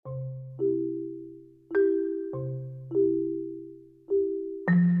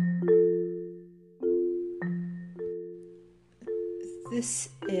This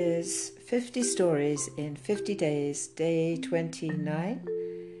is 50 Stories in 50 Days, Day 29,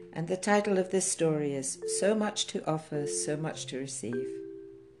 and the title of this story is So Much to Offer, So Much to Receive.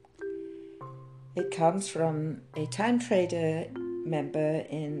 It comes from a time trader member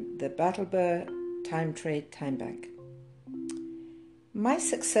in the Battleboro Time Trade Time Bank. My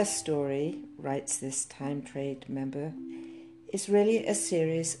success story, writes this time trade member, is really a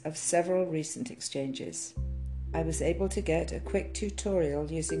series of several recent exchanges. I was able to get a quick tutorial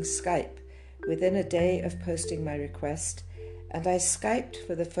using Skype within a day of posting my request, and I Skyped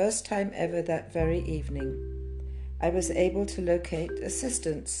for the first time ever that very evening. I was able to locate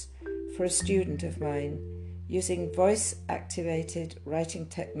assistance for a student of mine using voice-activated writing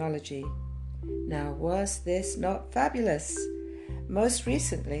technology. Now, was this not fabulous? Most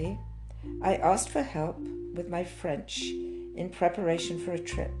recently, I asked for help with my French in preparation for a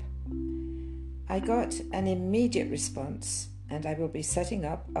trip. I got an immediate response, and I will be setting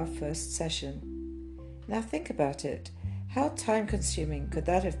up our first session. Now think about it. How time-consuming could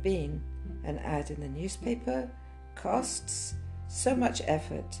that have been? An ad in the newspaper? Costs? So much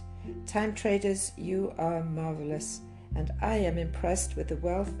effort. Time traders, you are marvelous, and I am impressed with the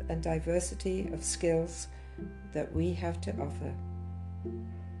wealth and diversity of skills that we have to offer.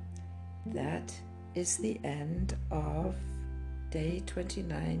 That is the end of Day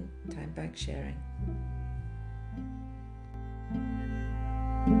 29 Time Bank Sharing.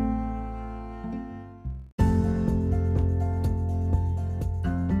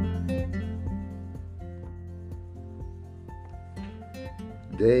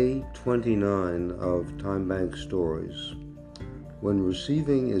 Day 29 of Time Bank Stories. When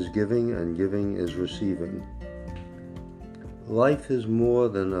receiving is giving and giving is receiving. Life is more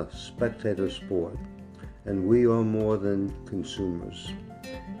than a spectator sport, and we are more than consumers.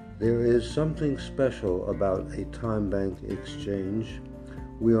 There is something special about a time bank exchange.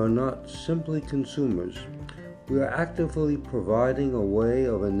 We are not simply consumers. We are actively providing a way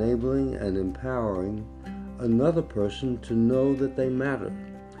of enabling and empowering another person to know that they matter,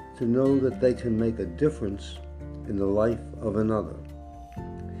 to know that they can make a difference in the life of another.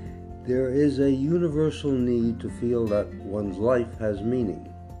 There is a universal need to feel that one's life has meaning.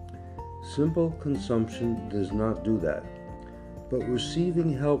 Simple consumption does not do that, but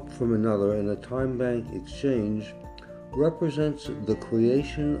receiving help from another in a time bank exchange represents the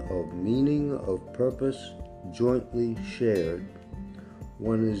creation of meaning, of purpose, jointly shared.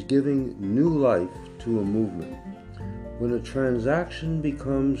 One is giving new life to a movement. When a transaction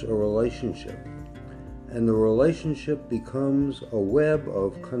becomes a relationship, and the relationship becomes a web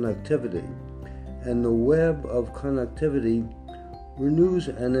of connectivity, and the web of connectivity renews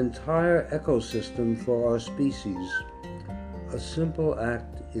an entire ecosystem for our species. A simple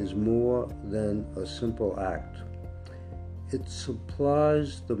act is more than a simple act. It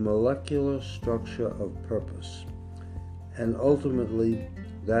supplies the molecular structure of purpose, and ultimately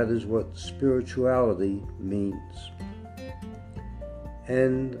that is what spirituality means.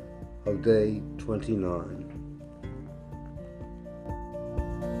 End of Day 29.